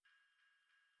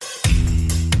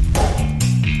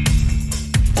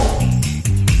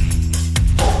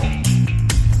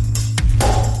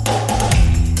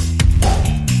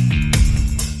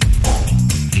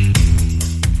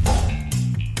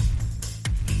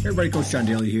Hey everybody, Coach John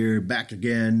Daly here, back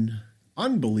again.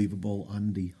 Unbelievable,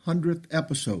 on the 100th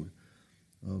episode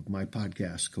of my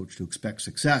podcast, Coach to Expect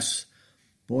Success.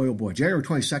 Boy, oh boy, January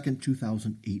 22nd,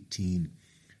 2018.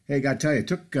 Hey, got to tell you,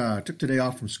 took today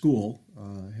off from school.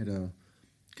 Had a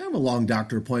kind of a long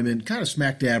doctor appointment, kind of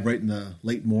smack dab right in the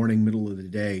late morning, middle of the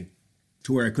day,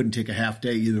 to where I couldn't take a half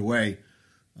day either way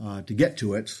to get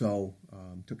to it. So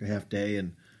took a half day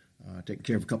and taking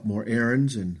care of a couple more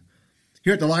errands, and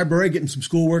here at the library, getting some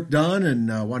schoolwork done, and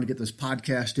want to get this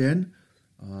podcast in.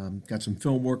 Got some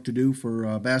film work to do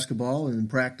for basketball and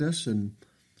practice, and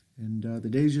the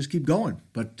days just keep going.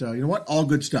 But you know what? All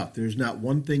good stuff. There's not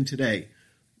one thing today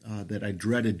that I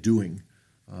dreaded doing,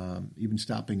 even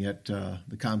stopping at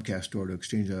the Comcast store to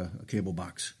exchange a cable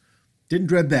box. Didn't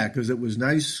dread that because it was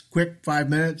nice, quick, 5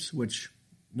 minutes, which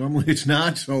normally it's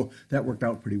not, so that worked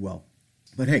out pretty well.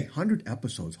 But hey, 100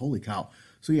 episodes, holy cow.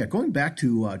 So yeah, going back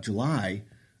to July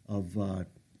of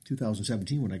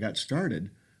 2017 when I got started,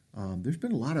 there's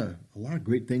been a lot of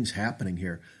great things happening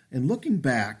here. And looking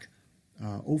back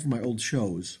over my old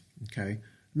shows, okay, I'm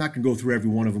not going to go through every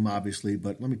one of them, obviously,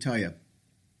 but let me tell you,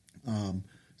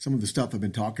 some of the stuff I've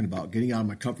been talking about, getting out of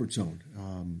my comfort zone,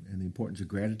 and the importance of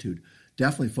gratitude.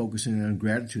 Definitely focusing on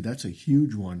gratitude. That's a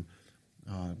huge one.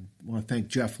 I want to thank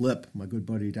Jeff Lipp, my good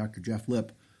buddy, Dr. Jeff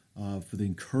Lipp, for the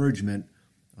encouragement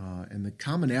and the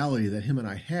commonality that him and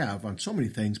I have on so many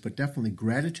things, but definitely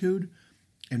gratitude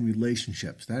and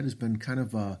relationships. That has been kind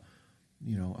of a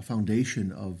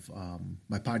foundation of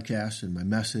my podcast and my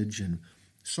message, and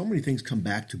so many things come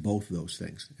back to both of those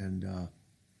things. And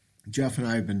Jeff and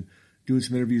I have been doing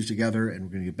some interviews together, and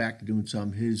we're going to get back to doing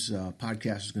some. His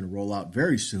podcast is going to roll out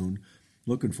very soon.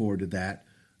 Looking forward to that.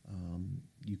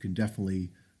 You can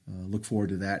definitely look forward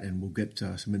to that, and we'll get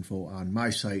some info on my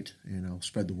site, and I'll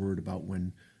spread the word about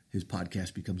when his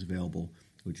podcast becomes available,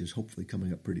 which is hopefully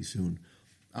coming up pretty soon.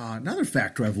 Another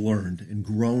factor I've learned and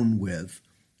grown with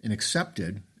and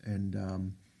accepted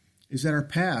and is that our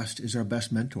past is our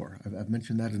best mentor. I've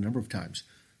mentioned that a number of times.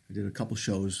 I did a couple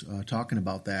shows talking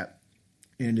about that,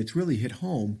 and it's really hit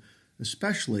home,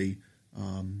 especially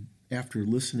after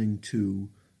listening to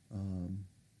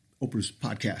Oprah's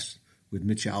podcast with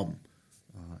Mitch Albom.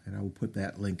 And I will put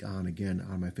that link on again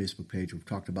on my Facebook page. We've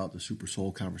talked about the Super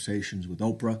Soul Conversations with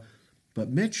Oprah. But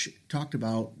Mitch talked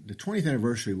about the 20th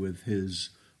anniversary with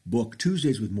his book,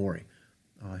 Tuesdays with Morrie.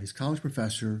 His college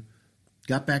professor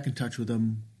got back in touch with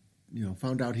him,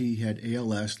 found out he had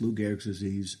ALS, Lou Gehrig's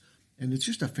disease. And it's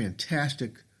just a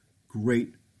fantastic,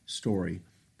 great story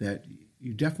that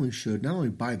you definitely should not only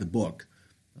buy the book,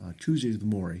 Tuesdays with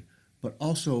Morrie, but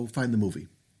also find the movie.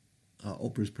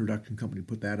 Oprah's production company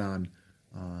put that on.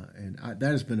 And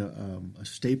that has been a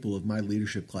staple of my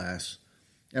leadership class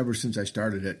ever since I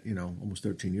started it, almost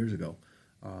 13 years ago.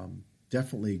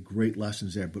 Definitely great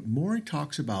lessons there. But Morrie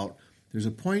talks about, there's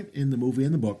a point in the movie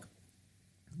and the book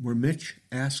where Mitch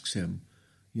asks him,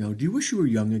 do you wish you were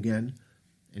young again?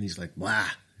 And he's like, blah,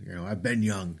 I've been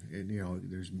young. And,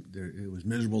 it was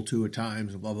miserable too at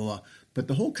times, and blah, blah, blah. But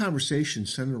the whole conversation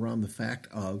centered around the fact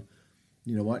of,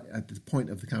 at the point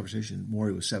of the conversation,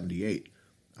 Morrie was 78.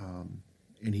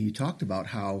 And he talked about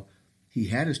how he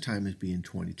had his time as being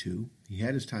 22. He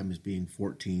had his time as being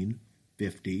 14,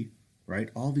 50, right?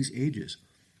 All these ages.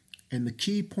 And the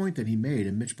key point that he made,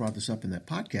 and Mitch brought this up in that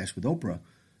podcast with Oprah,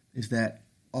 is that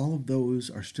all of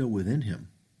those are still within him,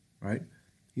 right?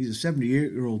 He's a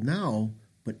 78-year-old now,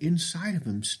 but inside of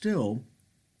him still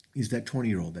is that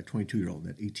 20-year-old, that 22-year-old,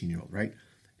 that 18-year-old, right?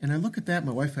 And I look at that.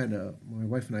 My wife and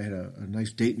I had a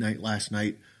nice date night last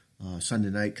night. Sunday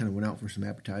night, kind of went out for some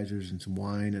appetizers and some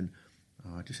wine, and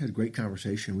just had a great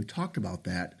conversation. We talked about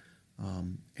that,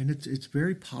 and it's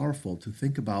very powerful to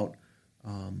think about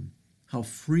how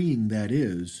freeing that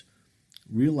is,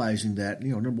 realizing that,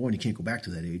 number one, you can't go back to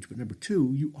that age, but number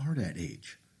two, you are that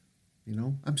age.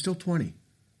 I'm still 20,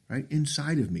 right,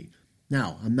 inside of me.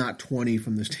 Now, I'm not 20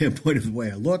 from the standpoint of the way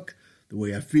I look, the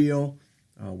way I feel,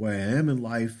 where I am in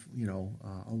life,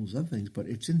 all those other things, but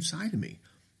it's inside of me.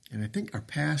 And I think our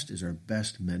past is our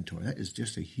best mentor. That is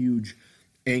just a huge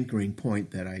anchoring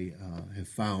point that I have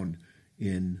found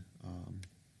in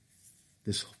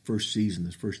this first season,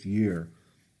 this first year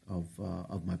of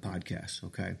my podcast,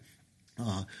 okay?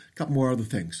 A couple more other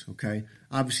things, okay?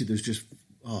 Obviously, there's just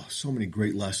so many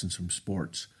great lessons from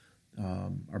sports.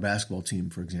 Our basketball team,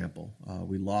 for example,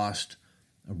 we lost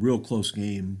a real close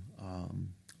game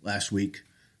last week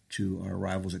to our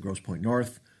rivals at Grosse Pointe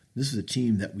North. This is a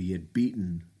team that we had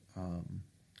beaten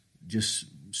just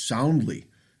soundly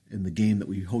in the game that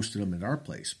we hosted them at our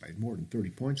place by more than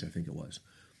 30 points, I think it was.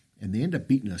 And they ended up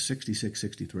beating us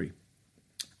 66-63.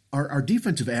 our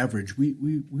defensive average,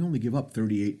 we only give up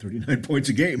 38, 39 points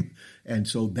a game. And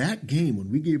so that game,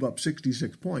 when we gave up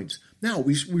 66 points, now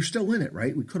we're still in it,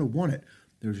 right? We could have won it.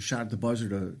 There was a shot at the buzzer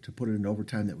to put it in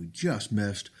overtime that we just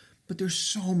missed. But there's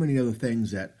so many other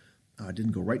things that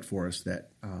didn't go right for us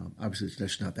that obviously it's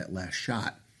just not that last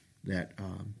shot that,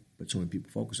 but so many people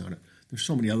focus on it. There's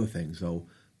so many other things, though.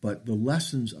 But the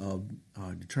lessons of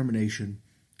determination,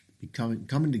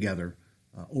 coming together,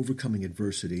 overcoming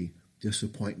adversity,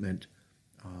 disappointment,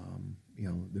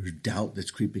 there's doubt that's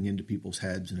creeping into people's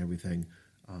heads and everything.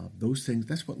 Those things,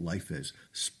 that's what life is.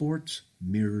 Sports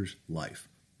mirrors life,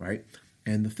 right?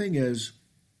 And the thing is,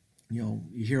 you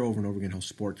hear over and over again how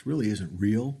sports really isn't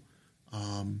real.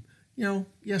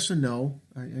 Yes and no.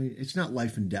 It's not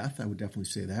life and death, I would definitely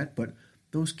say that. But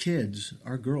those kids,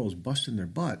 our girls, busting their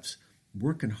butts,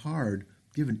 working hard,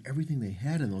 giving everything they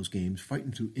had in those games,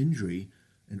 fighting through injury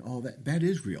and all that, that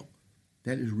is real.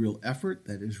 That is real effort.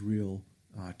 That is real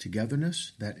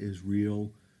togetherness. That is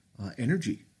real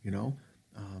energy,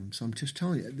 So I'm just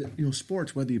telling you, that,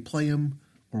 sports, whether you play them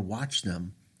or watch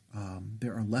them,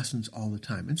 there are lessons all the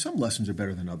time. And some lessons are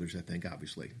better than others, I think,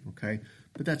 obviously, okay?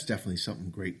 But that's definitely something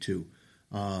great, too.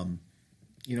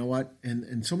 You know what?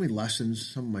 And so many lessons,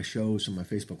 some of my shows, some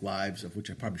of my Facebook Lives, of which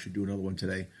I probably should do another one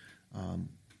today,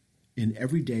 in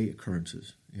everyday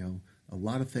occurrences. A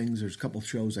lot of things. There's a couple of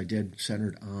shows I did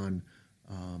centered on,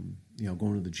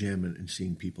 going to the gym and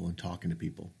seeing people and talking to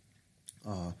people,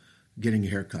 getting a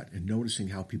haircut and noticing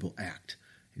how people act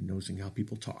and noticing how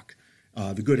people talk,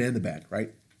 the good and the bad,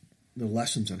 right? The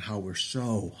lessons on how we're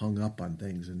so hung up on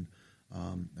things. And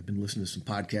I've been listening to some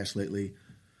podcasts lately.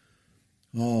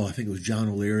 I think it was John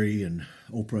O'Leary and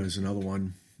Oprah is another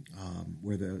one,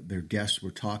 where their guests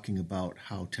were talking about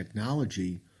how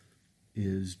technology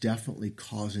is definitely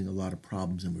causing a lot of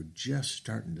problems, and we're just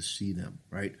starting to see them,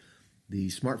 right? The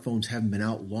smartphones haven't been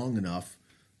out long enough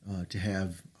to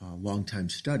have long-time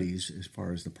studies as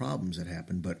far as the problems that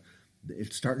happen, but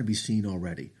it's starting to be seen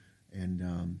already.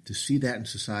 And to see that in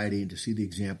society and to see the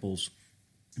examples,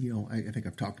 I think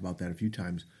I've talked about that a few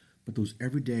times, but those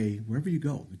everyday, wherever you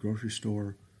go, the grocery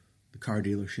store, the car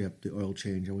dealership, the oil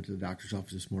change, I went to the doctor's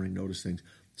office this morning, noticed things.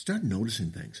 Start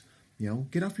noticing things.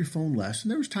 Get off your phone less.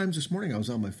 And there was times this morning I was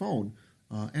on my phone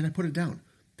and I put it down.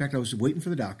 In fact, I was waiting for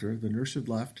the doctor. The nurse had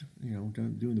left,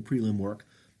 doing the prelim work.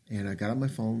 And I got on my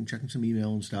phone, checking some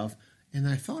email and stuff. And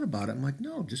I thought about it. I'm like,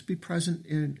 no, just be present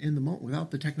in the moment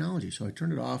without the technology. So I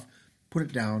turned it off, put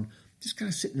it down, just kind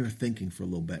of sitting there thinking for a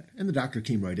little bit. And the doctor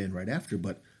came right in right after.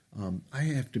 But I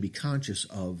have to be conscious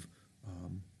of,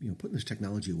 putting this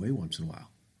technology away once in a while,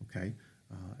 okay?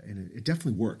 And it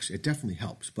definitely works. It definitely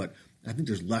helps. But I think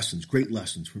there's lessons, great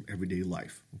lessons from everyday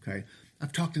life, okay?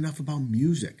 I've talked enough about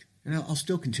music, and I'll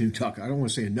still continue talking. I don't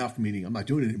want to say enough, meaning I'm not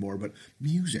doing it anymore, but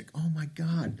music, oh my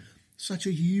God, such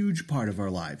a huge part of our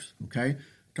lives, okay?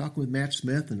 Talking with Matt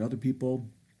Smith and other people,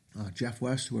 Jeff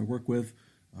West, who I work with,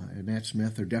 and Matt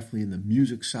Smith are definitely in the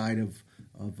music side of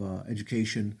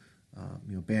education,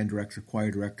 band director,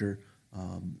 choir director,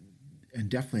 and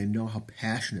definitely I know how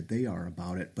passionate they are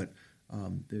about it, but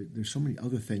there's so many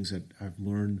other things that I've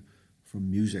learned from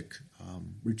music,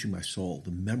 reaching my soul,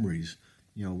 the memories.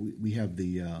 We have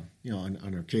the,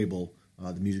 on our cable,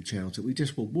 the music channels that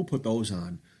we'll put those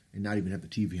on and not even have the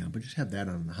TV on, but just have that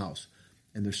on in the house.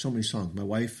 And there's so many songs. My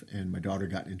wife and my daughter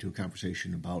got into a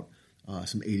conversation about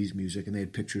some 80s music, and they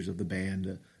had pictures of the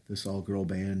band, this all-girl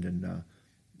band, and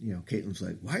Caitlin's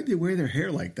like, why'd they wear their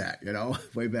hair like that,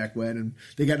 way back when? And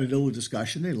they got into a little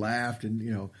discussion. They laughed and,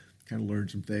 kind of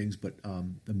learned some things. But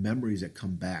the memories that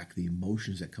come back, the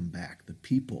emotions that come back, the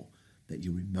people that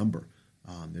you remember.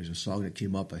 There's a song that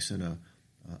came up. I sent a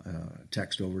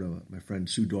text over to my friend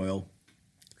Sue Doyle.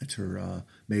 That's her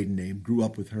maiden name. Grew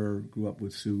up with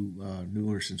Sue, knew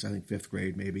her since I think 5th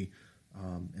grade maybe.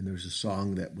 And there's a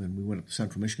song that when we went up to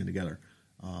Central Michigan together,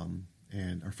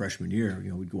 and our freshman year,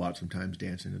 we'd go out sometimes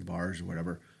dancing at the bars or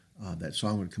whatever. That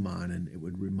song would come on, and it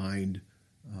would remind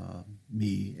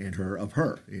me and her of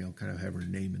her, kind of have her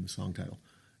name in the song title.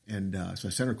 And so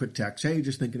I sent her a quick text, hey,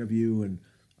 just thinking of you. And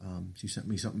she sent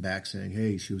me something back saying,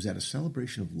 hey, she was at a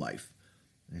celebration of life.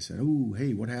 And I said, oh,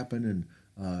 hey, what happened?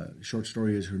 And short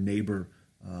story is her neighbor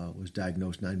was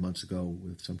diagnosed 9 months ago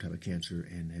with some type of cancer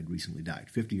and had recently died,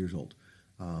 50 years old.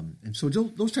 And so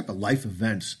those type of life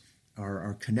events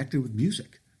are connected with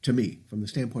music to me from the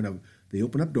standpoint of they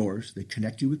open up doors, they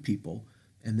connect you with people,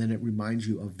 and then it reminds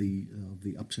you of the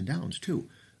ups and downs too.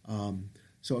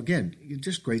 So again,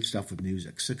 just great stuff with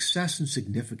music. Success and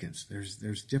significance,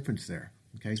 there's difference there.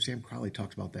 Okay, Sam Crowley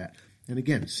talks about that. And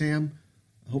again, Sam,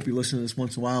 I hope you listen to this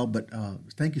once in a while, but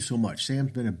thank you so much.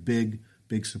 Sam's been a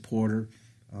big supporter.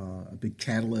 a big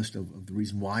catalyst of the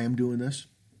reason why I'm doing this,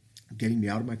 getting me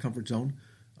out of my comfort zone.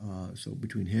 So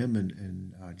between him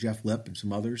and Jeff Lip and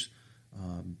some others,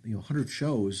 100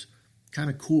 shows, kind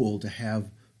of cool to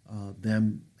have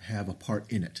them have a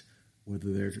part in it.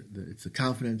 Whether it's the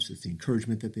confidence, it's the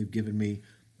encouragement that they've given me,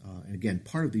 and again,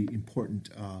 part of the important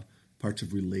parts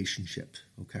of relationships.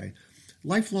 Okay,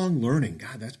 lifelong learning.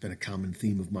 God, that's been a common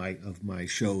theme of my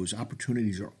shows.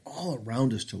 Opportunities are all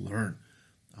around us to learn,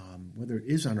 whether it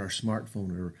is on our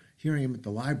smartphone or here I am at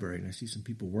the library and I see some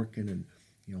people working and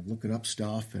looking up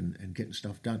stuff and getting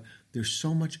stuff done. There's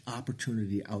so much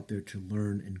opportunity out there to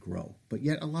learn and grow, but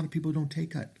yet a lot of people don't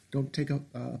take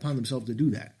upon themselves to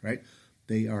do that. Right?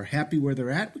 They are happy where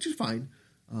they're at, which is fine.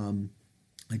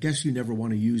 I guess you never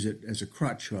want to use it as a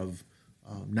crutch of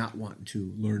not wanting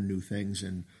to learn new things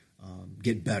and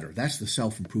get better. That's the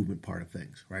self-improvement part of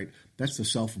things, right? That's the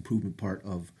self-improvement part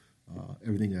of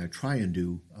everything that I try and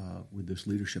do with this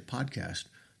leadership podcast,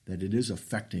 that it is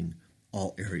affecting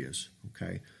all areas,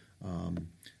 okay?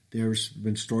 There's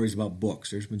been stories about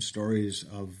books. There's been stories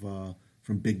of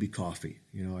from Bigby Coffee.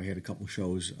 I had a couple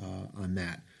shows on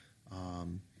that.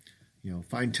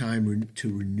 Find time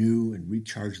to renew and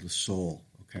recharge the soul.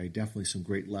 Okay, definitely some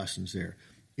great lessons there.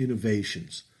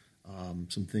 Innovations,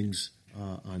 some things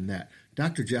on that.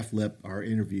 Dr. Jeff Lip, our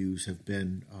interviews have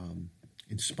been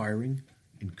inspiring,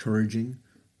 encouraging.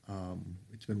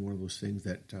 It's been one of those things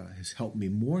that has helped me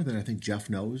more than I think Jeff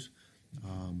knows.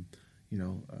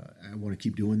 I want to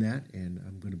keep doing that, and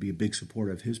I'm going to be a big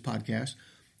supporter of his podcast.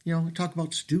 Talk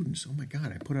about students. Oh my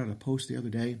God, I put out a post the other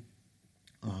day.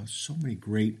 So many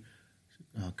great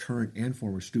current and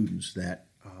former students that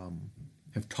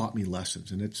have taught me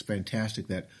lessons, and it's fantastic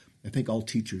that I think all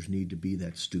teachers need to be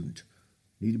that student,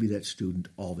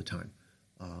 all the time.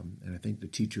 And I think the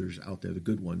teachers out there, the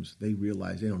good ones, they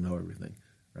realize they don't know everything,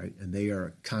 right? And they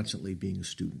are constantly being a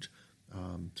student.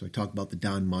 So I talked about the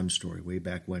Don Munn story way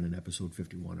back when in episode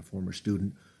 51, a former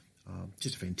student,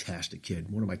 just a fantastic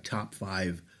kid, one of my top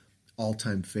 5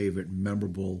 all-time favorite,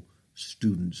 memorable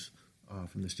students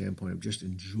from the standpoint of just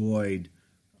enjoyed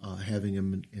having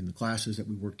him in the classes that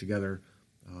we worked together,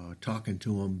 talking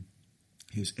to him,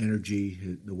 his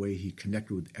energy, the way he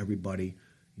connected with everybody.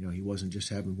 He wasn't just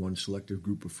having one selective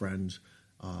group of friends.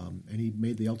 And he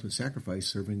made the ultimate sacrifice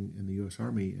serving in the U.S.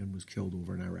 Army and was killed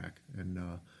over in Iraq.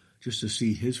 And just to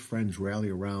see his friends rally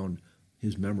around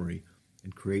his memory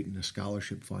and creating a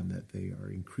scholarship fund that they are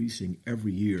increasing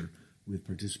every year with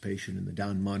participation in the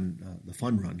Don Munn, the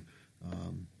fun run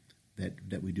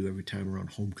that we do every time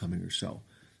around homecoming or so.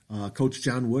 Coach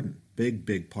John Wooden,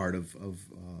 big part of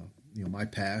my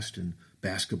past, and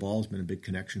basketball has been a big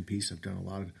connection piece. I've done a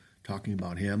lot of talking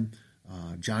about him.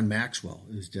 John Maxwell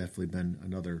has definitely been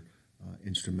another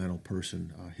instrumental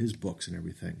person. His books and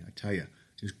everything, I tell you,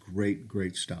 just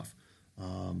great stuff.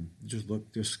 Just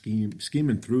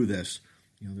scheming through this.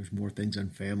 There's more things on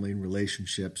family and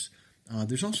relationships.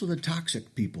 There's also the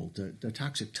toxic people, the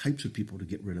toxic types of people to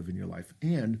get rid of in your life,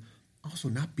 and also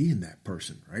not being that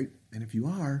person, right? And if you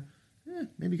are,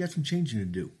 maybe you got some changing to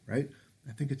do, right?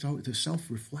 I think it's always, the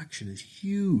self-reflection is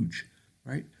huge,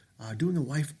 right? Doing a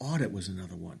life audit was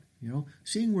another one,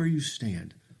 seeing where you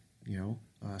stand.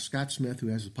 Scott Smith, who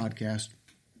has a podcast,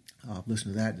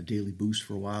 listened to that, the Daily Boost,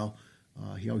 for a while.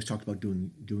 He always talked about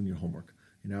doing your homework.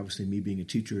 And obviously, me being a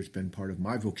teacher, it's been part of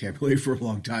my vocabulary for a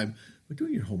long time. But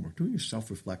doing your homework, doing your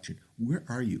self-reflection. Where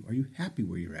are you? Are you happy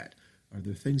where you're at? Are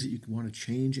there things that you want to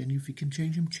change? And if you can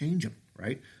change them,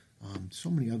 right? So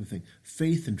many other things.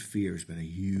 Faith and fear has been a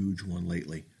huge one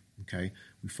lately. Okay,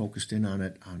 we focused in on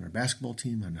it on our basketball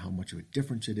team, on how much of a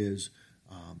difference it is.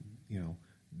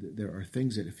 There are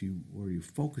things that where you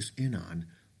focus in on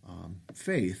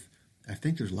faith, I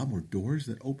think there's a lot more doors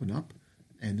that open up,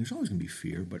 and there's always going to be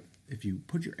fear. But if you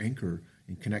put your anchor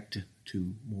and connect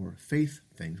to more faith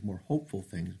things, more hopeful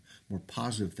things, more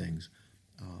positive things,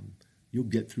 you'll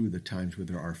get through the times where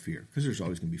there are fear, because there's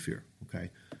always going to be fear. Okay,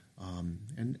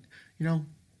 and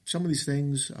some of these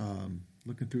things.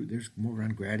 Looking through, there's more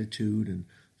around gratitude and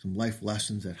some life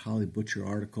lessons. That Holly Butcher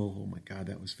article, oh my God,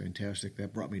 that was fantastic.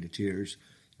 That brought me to tears.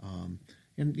 And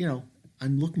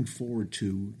I'm looking forward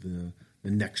to the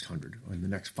next 100 or the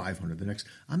next 500.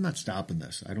 I'm not stopping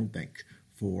this, I don't think,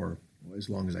 for as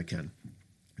long as I can.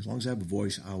 As long as I have a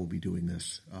voice, I will be doing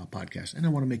this podcast, and I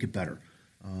want to make it better.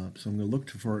 So I'm going to look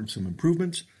for some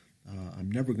improvements. I'm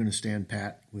never going to stand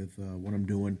pat with what I'm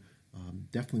doing.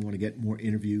 Definitely want to get more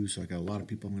interviews. So I got a lot of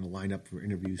people I'm going to line up for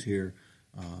interviews here.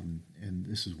 And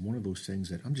this is one of those things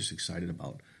that I'm just excited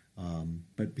about.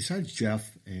 But besides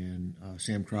Jeff and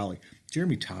Sam Crowley,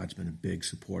 Jeremy Todd's been a big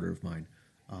supporter of mine.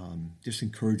 Just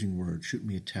encouraging words, shoot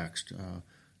me a text.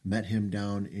 Met him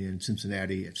down in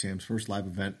Cincinnati at Sam's first live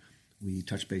event. We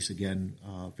touched base again,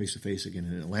 face-to-face again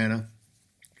in Atlanta.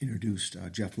 Introduced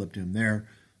Jeff Lipton there,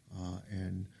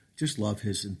 and just love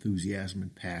his enthusiasm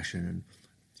and passion. And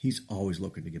he's always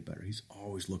looking to get better. He's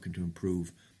always looking to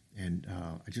improve. And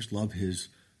I just love his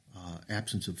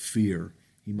absence of fear.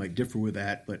 He might differ with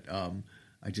that, but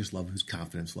I just love his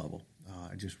confidence level.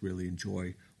 I just really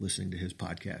enjoy listening to his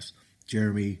podcast.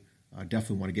 Jeremy,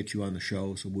 definitely want to get you on the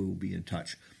show, so we will be in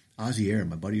touch. Ozzy Air,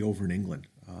 my buddy over in England,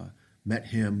 met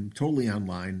him totally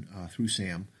online through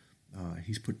Sam.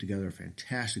 He's put together a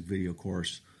fantastic video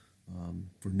course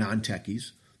for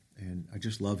non-techies, and I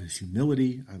just love his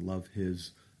humility. I love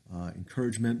his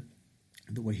encouragement,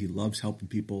 the way he loves helping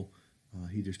people.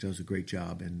 He just does a great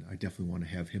job, and I definitely want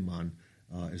to have him on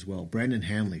as well. Brandon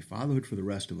Hanley, Fatherhood for the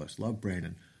Rest of Us. Love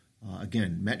Brandon.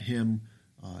 Again, met him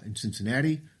in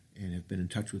Cincinnati and have been in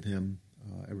touch with him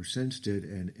ever since. Did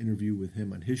an interview with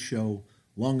him on his show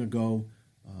long ago.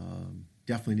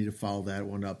 Definitely need to follow that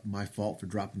one up. My fault for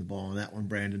dropping the ball on that one,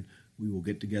 Brandon. We will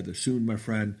get together soon, my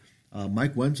friend.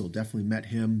 Mike Wenzel, definitely met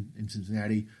him in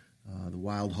Cincinnati, the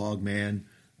Wild Hog man.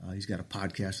 He's got a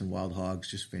podcast on wild hogs,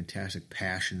 just fantastic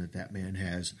passion that man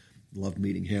has. Loved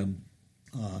meeting him.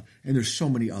 And there's so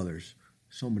many others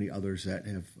that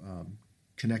have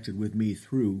connected with me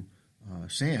through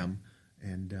Sam.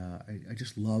 And I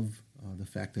just love the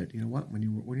fact that, you know what,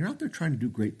 when you're out there trying to do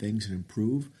great things and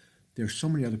improve, there's so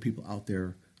many other people out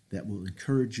there that will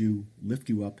encourage you, lift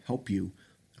you up, help you.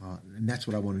 And that's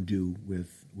what I want to do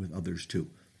with others too.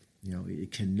 You know,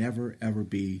 it can never, ever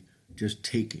be just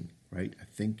taking, right? I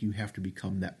think you have to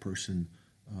become that person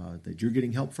that you're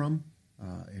getting help from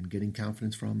and getting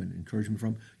confidence from and encouragement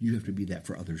from. You have to be that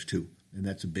for others too. And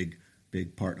that's a big,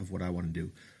 big part of what I want to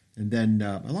do. And then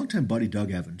my longtime buddy,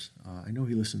 Doug Evans. I know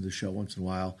he listens to the show once in a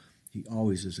while. He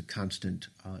always is a constant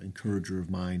encourager of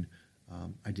mine.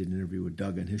 I did an interview with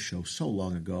Doug on his show so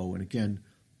long ago. And again,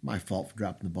 my fault for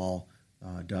dropping the ball.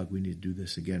 Doug, we need to do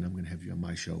this again. I'm going to have you on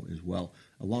my show as well,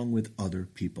 along with other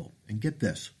people. And get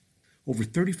this,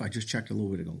 I just checked a little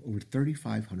bit ago, over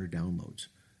 3,500 downloads.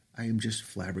 I am just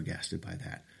flabbergasted by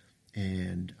that.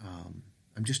 And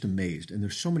I'm just amazed. And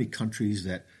there's so many countries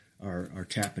that are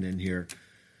tapping in here.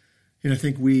 And I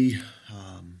think we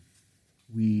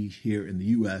here in the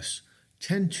U.S.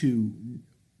 tend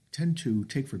to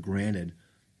take for granted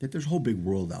that there's a whole big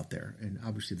world out there. And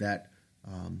obviously that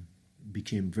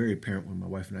became very apparent when my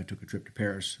wife and I took a trip to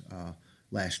Paris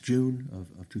last June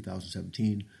of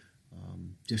 2017.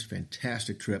 Just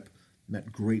fantastic trip.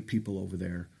 Met great people over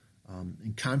there.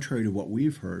 And contrary to what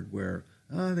we've heard, where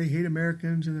they hate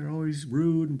Americans and they're always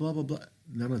rude and blah, blah, blah.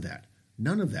 None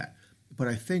of that. But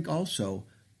I think also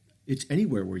it's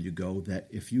anywhere where you go that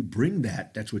if you bring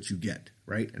that, that's what you get,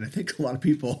 right? And I think a lot of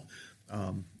people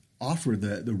offer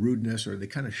the rudeness, or they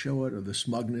kind of show it, or the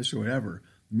smugness or whatever,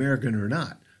 American or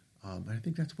not. I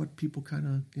think that's what people kind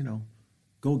of,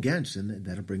 go against, and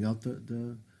that'll bring out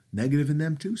the negative in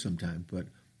them too sometimes. But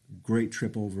great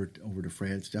trip over to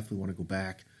France. Definitely want to go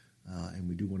back, and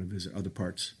we do want to visit other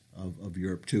parts of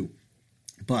Europe too.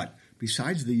 But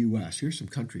besides the U.S., here's some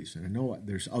countries, and I know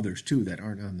there's others too that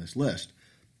aren't on this list,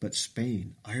 but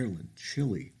Spain, Ireland,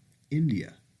 Chile,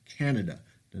 India, Canada,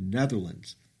 the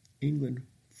Netherlands, England,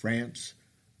 France,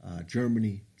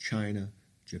 Germany, China,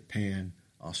 Japan,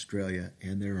 Australia,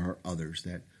 and there are others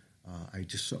that I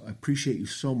just appreciate you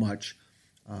so much.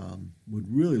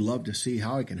 Would really love to see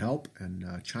how I can help,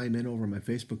 and chime in over my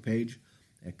Facebook page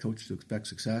at Coach to Expect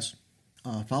Success.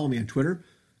 Follow me on Twitter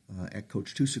at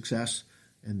Coach2Success,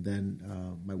 and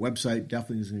then my website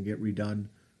definitely is going to get redone.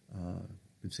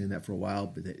 Been saying that for a while,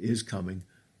 but it is coming.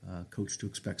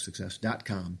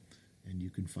 Coach2ExpectSuccess.com, and you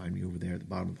can find me over there at the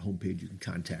bottom of the homepage. You can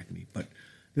contact me. But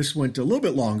this went a little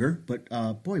bit longer, but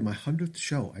boy, my 100th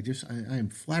show. I am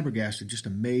flabbergasted, just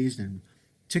amazed and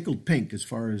tickled pink as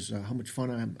far as how much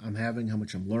fun I'm having, how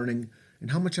much I'm learning,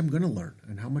 and how much I'm going to learn,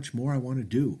 and how much more I want to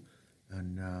do.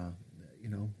 And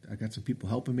I got some people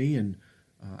helping me, and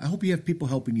I hope you have people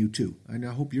helping you too. And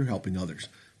I hope you're helping others.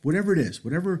 Whatever it is,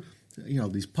 whatever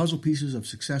these puzzle pieces of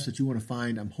success that you want to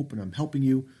find, I'm hoping I'm helping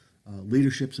you.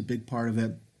 Leadership's a big part of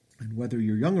it, and whether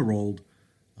you're young or old,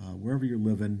 wherever you're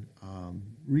living,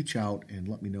 reach out and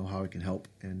let me know how I can help.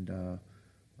 And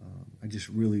I just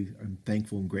really am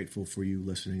thankful and grateful for you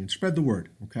listening, and spread the word,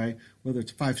 okay? Whether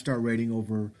it's a 5-star rating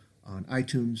over on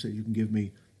iTunes that you can give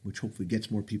me, which hopefully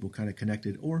gets more people kind of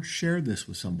connected, or share this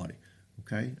with somebody,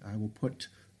 okay? I will put,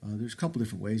 there's a couple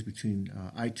different ways between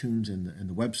iTunes and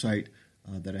the website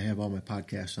that I have all my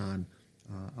podcasts on.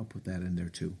 I'll put that in there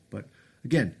too. But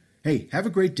again, hey, have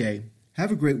a great day.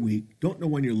 Have a great week. Don't know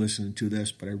when you're listening to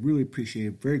this, but I really appreciate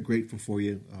it. Very grateful for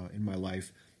you in my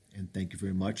life. And thank you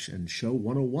very much. And show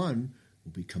 101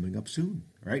 will be coming up soon.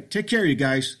 All right. Take care, you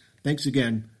guys. Thanks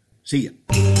again. See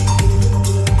ya.